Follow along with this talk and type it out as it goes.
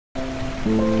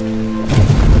Últimamente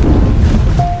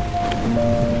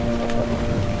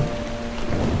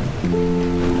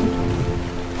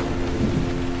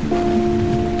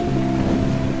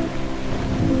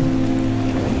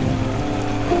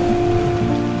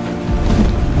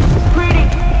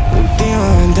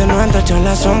nuestras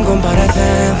charlas son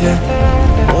comparecencias,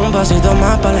 un pasito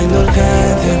más para la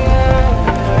indulgencia.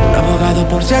 Un abogado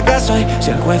por si acaso, y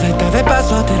si el juez está de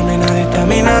paso, termina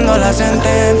dictaminando la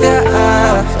sentencia.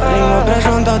 Salimos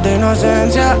presuntos de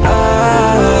inocencia.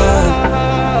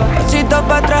 Pasito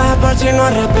para atrás por si nos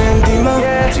arrepentimos.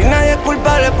 Si nadie es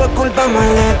culpable, pues culpamos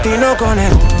el destino con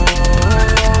él.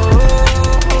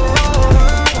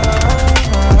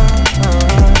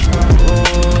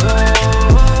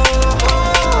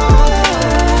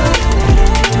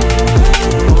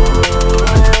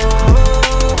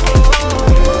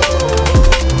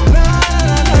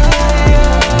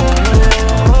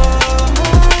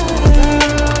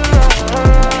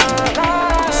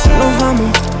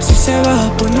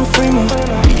 Pues nos fuimos,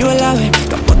 y yo el ave,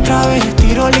 campo otra vez,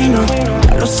 tiro lino.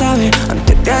 Ya lo sabes,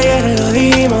 antes de ayer lo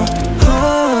dimos.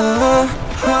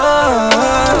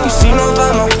 Y si nos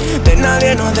vamos, de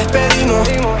nadie nos despedimos.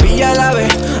 Pilla el ave,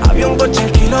 avión, coche,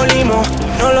 el kilo limo.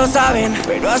 No lo saben,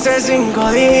 pero hace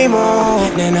 5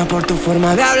 dimos. Nena, por tu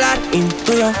forma de hablar,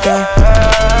 intuyo que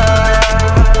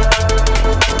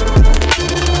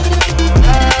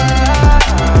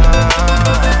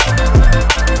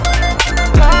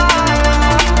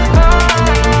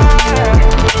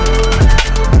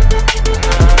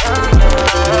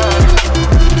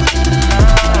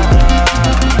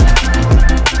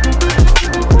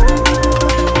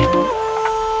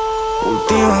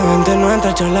últimamente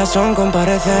nuestras charlas son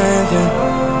comparecencias,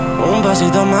 un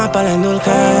pasito más para la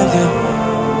indulgencia.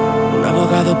 Un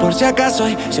abogado por si acaso,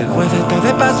 y si el juez está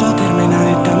de paso, termina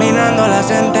dictaminando la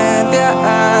sentencia.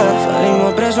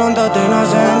 Salimos presuntos de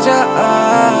inocencia.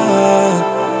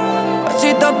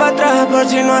 Pasito para atrás por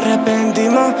si nos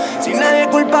arrepentimos. Si nadie es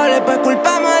culpable, pues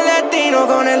culpamos al destino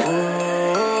con él.